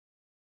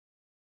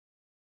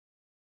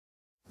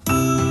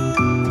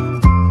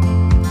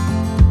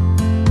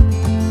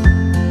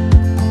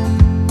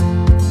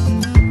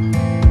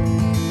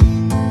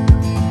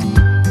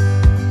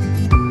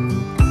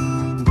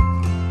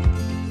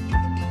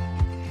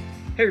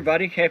Hey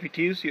everybody, happy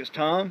Tuesday. It's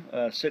Tom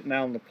sitting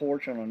out on the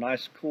porch on a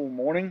nice cool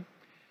morning.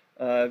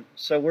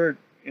 So we're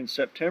in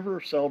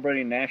September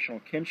celebrating National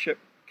Kinship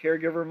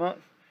Caregiver Month.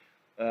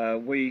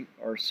 We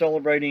are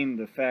celebrating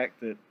the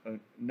fact that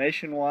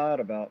nationwide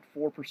about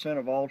 4%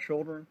 of all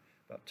children,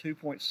 about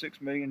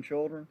 2.6 million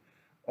children,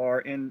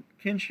 are in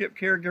kinship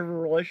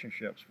caregiver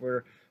relationships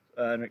where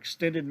an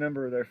extended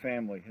member of their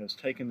family has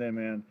taken them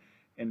in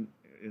and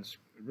is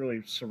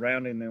really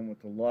surrounding them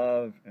with the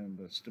love and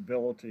the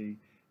stability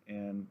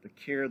and the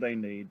care they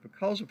need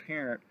because a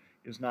parent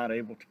is not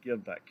able to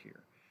give that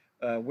care.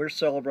 We're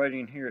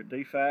celebrating here at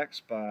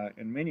DFACS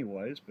in many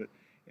ways, but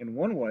in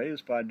one way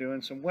is by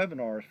doing some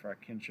webinars for our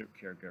kinship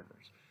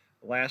caregivers.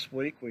 Last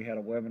week we had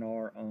a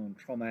webinar on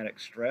traumatic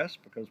stress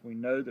because we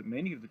know that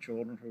many of the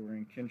children who are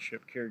in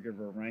kinship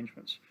caregiver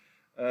arrangements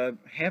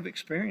have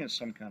experienced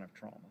some kind of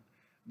trauma.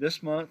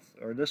 This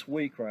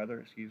week,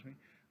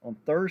 on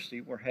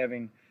Thursday we're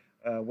having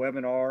a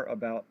webinar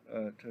about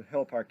to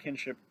help our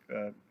kinship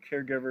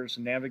caregivers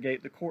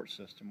navigate the court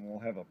system. We'll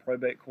have a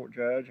probate court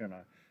judge and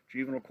a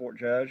juvenile court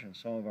judge and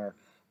some of our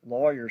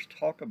lawyers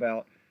talk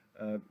about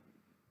the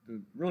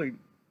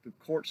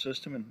court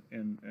system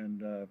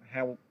and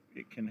how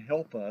it can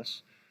help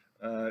us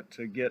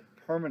to get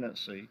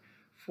permanency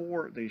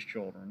for these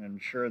children and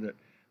ensure that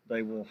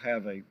they will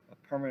have a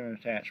permanent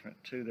attachment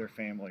to their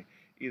family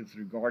either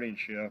through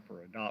guardianship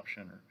or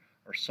adoption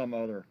or some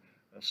other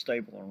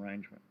stable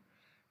arrangement.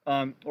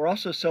 We're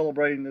also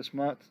celebrating this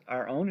month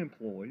our own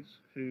employees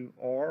who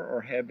are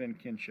or have been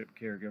kinship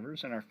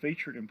caregivers, and our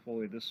featured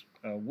employee this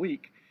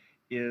week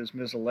is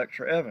Ms.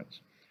 Electra Evans.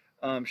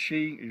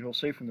 She, as you'll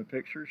see from the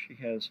picture, she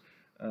has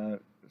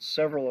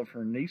several of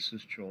her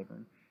niece's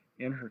children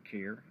in her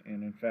care,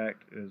 and in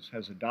fact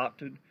has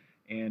adopted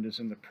and is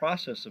in the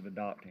process of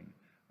adopting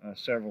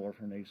several of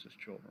her niece's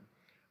children.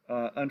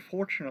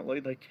 Unfortunately,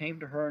 they came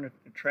to her in a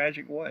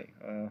tragic way.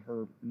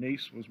 Her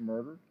niece was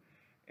murdered,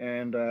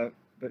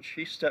 but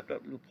she stepped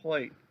up to the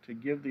plate to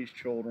give these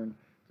children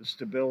the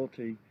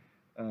stability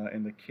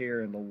and the care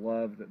and the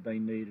love that they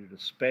needed,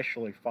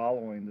 especially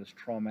following this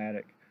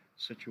traumatic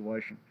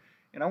situation.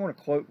 And I want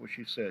to quote what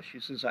she says. She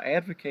says, "I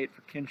advocate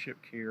for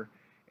kinship care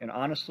and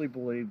honestly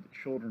believe that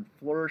children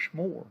flourish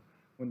more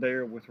when they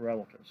are with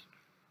relatives.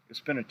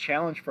 It's been a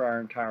challenge for our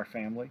entire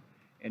family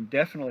and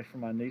definitely for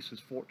my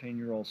niece's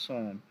 14-year-old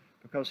son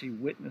because he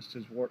witnessed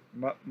his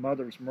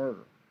mother's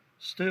murder.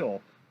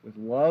 Still, with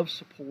love,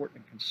 support,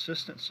 and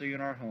consistency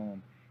in our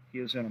home, he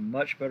is in a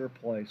much better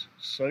place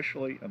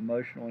socially,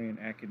 emotionally, and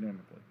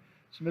academically."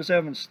 So Ms.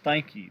 Evans,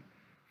 thank you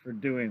for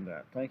doing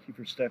that. Thank you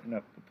for stepping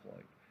up to the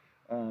plate.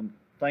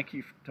 Thank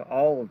you to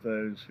all of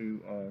those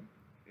who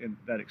in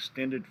that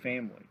extended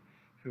family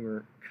who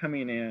are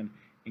coming in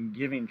and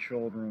giving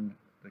children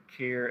the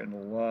care and the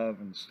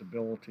love and the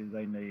stability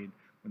they need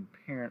when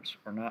parents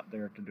are not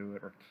there to do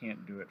it or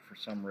can't do it for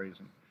some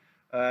reason.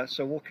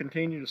 So we'll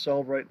continue to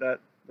celebrate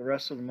that the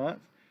rest of the month.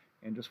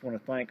 And just want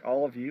to thank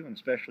all of you, and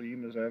especially you,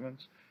 Ms.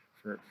 Evans,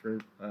 for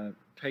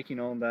taking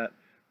on that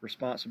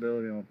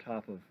responsibility on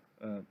top of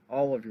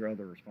all of your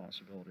other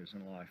responsibilities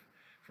in life.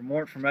 For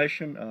more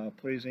information,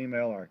 please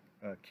email our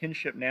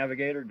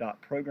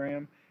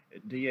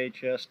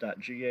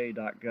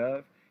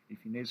kinshipnavigator.program@dhs.ga.gov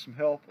if you need some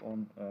help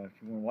on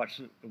if you want to watch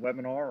the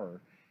webinar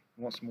or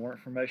you want some more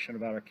information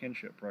about our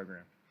kinship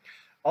program.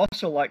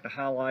 Also like to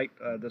highlight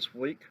this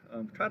week,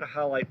 try to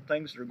highlight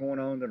things that are going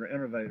on that are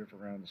innovative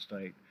around the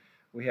state.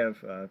 We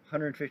have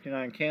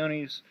 159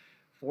 counties,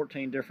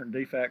 14 different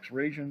DFACS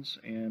regions,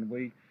 and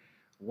we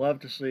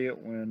love to see it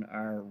when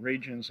our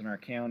regions and our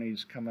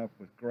counties come up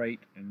with great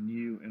and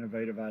new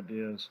innovative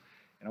ideas.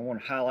 And I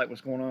want to highlight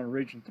what's going on in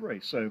Region 3.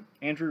 So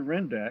Andrew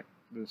Rendeck,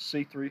 the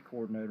C3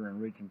 coordinator in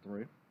Region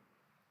 3,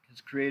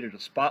 has created a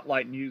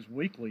Spotlight News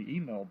weekly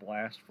email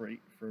blast for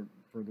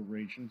the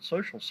region's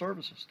social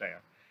services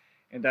staff.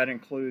 And that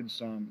includes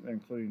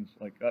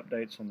like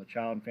updates on the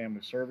Child and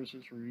Family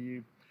Services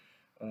Review,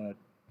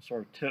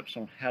 sort of tips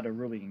on how to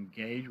really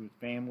engage with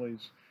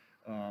families,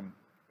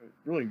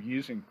 really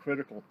using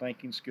critical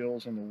thinking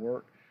skills in the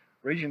work.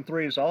 Region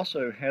 3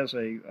 also has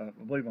I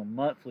believe a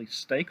monthly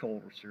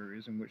Stakeholder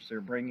series in which they're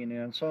bringing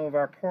in some of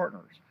our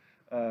partners,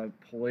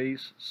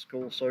 police,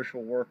 school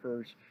social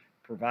workers,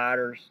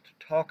 providers, to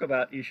talk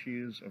about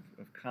issues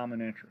of common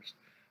interest.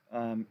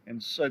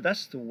 And so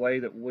that's the way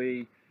that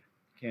we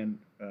can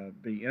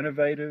be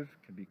innovative,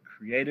 can be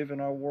creative in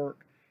our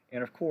work,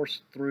 and of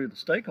course through the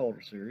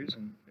Stakeholder series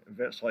and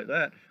events like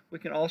that, we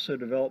can also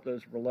develop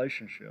those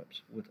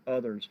relationships with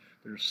others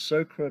that are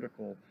so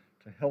critical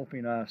to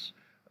helping us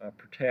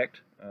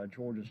protect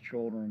Georgia's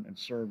children and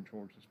serve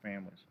Georgia's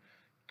families.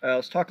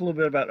 Let's talk a little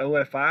bit about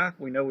OFI.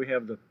 We know we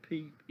have the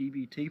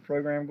PEBT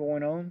program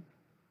going on.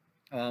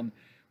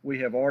 We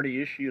have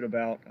already issued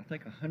about, I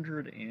think,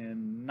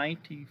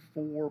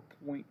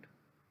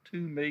 $194.2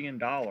 million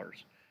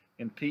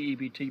in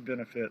PEBT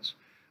benefits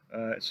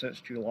since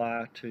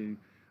July to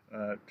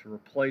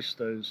replace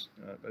those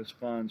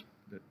funds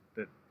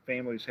that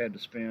families had to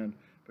spend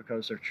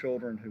because their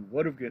children who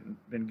would have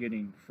been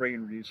getting free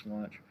and reduced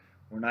lunch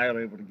were not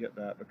able to get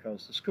that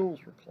because the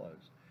schools were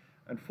closed.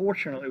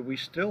 Unfortunately, we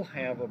still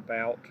have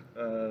about,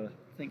 I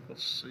think,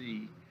 let's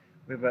see,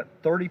 we have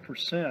about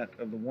 30%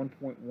 of the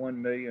 1.1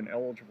 million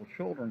eligible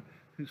children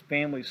whose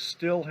families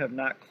still have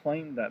not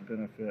claimed that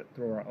benefit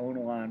through our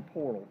online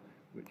portal,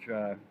 which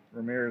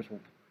Ramirez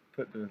will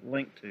put the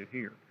link to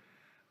here.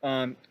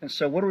 And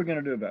so what are we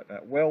going to do about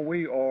that? Well,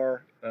 we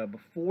are,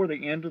 before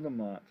the end of the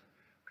month,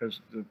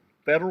 because the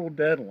federal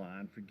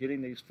deadline for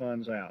getting these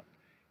funds out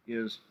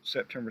is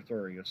September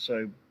 30th.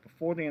 So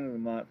before the end of the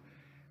month,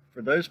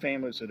 for those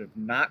families that have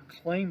not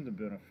claimed the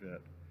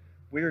benefit,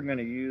 we are going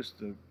to use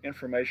the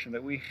information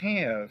that we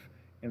have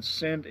and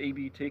send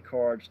EBT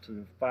cards to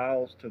the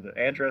files, to the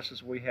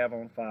addresses we have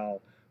on file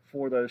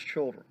for those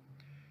children.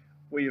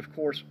 We, of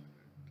course,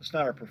 it's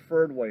not our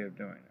preferred way of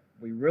doing it.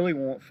 We really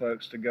want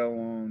folks to go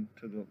on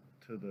to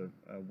the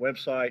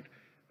website.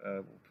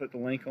 We'll put the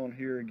link on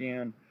here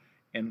again,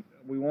 and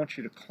we want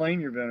you to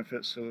claim your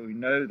benefits so we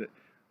know that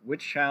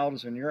which child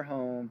is in your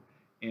home,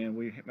 and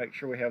we make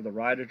sure we have the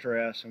right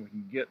address and we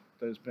can get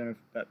those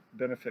that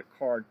benefit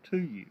card to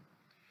you.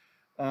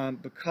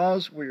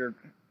 Because we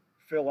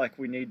feel like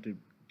we need to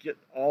get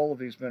all of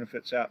these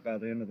benefits out by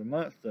the end of the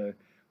month, though,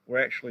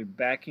 we're actually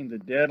backing the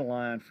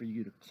deadline for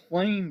you to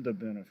claim the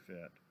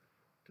benefit,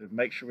 to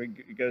make sure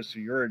it goes to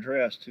your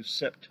address, to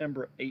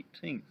September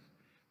 18th.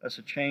 That's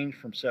a change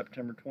from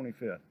September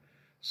 25th.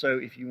 So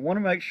if you want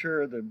to make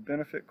sure the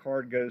benefit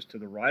card goes to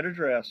the right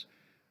address,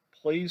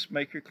 please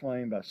make your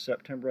claim by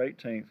September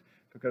 18th,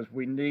 because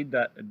we need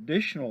that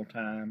additional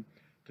time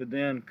to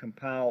then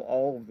compile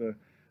all of the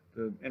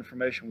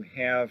information we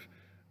have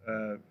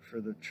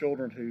for the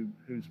children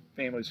whose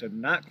families have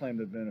not claimed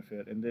the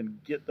benefit, and then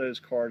get those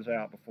cards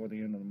out before the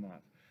end of the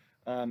month.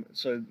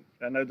 So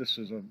I know this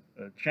is a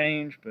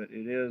change, but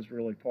it is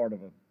really part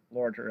of a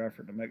larger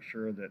effort to make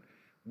sure that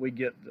we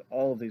get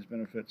all of these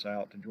benefits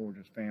out to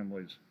Georgia's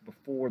families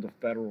before the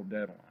federal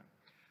deadline.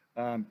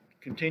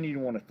 Continue to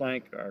want to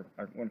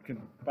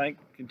thank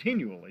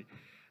continually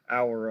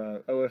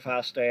our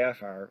OFI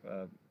staff.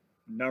 Our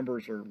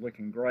numbers are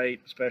looking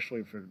great,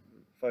 especially for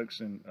folks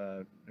who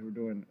are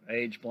doing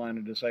age, blind,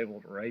 and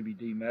disabled, or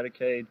ABD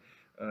Medicaid.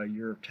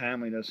 Your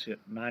timeliness hit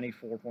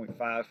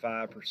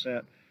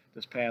 94.55%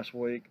 this past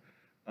week,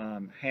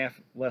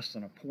 less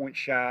than a point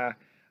shy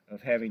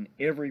of having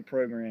every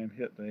program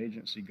hit the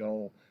agency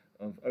goal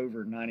of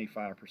over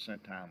 95%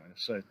 timeliness.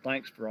 So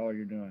thanks for all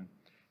you're doing.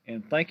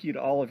 And thank you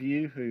to all of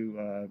you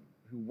who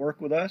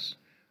work with us.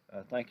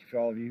 Thank you for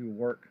all of you who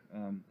work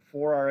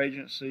for our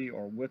agency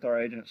or with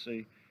our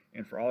agency,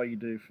 and for all you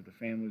do for the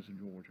families of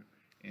Georgia.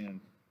 And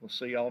we'll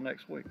see y'all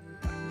next week.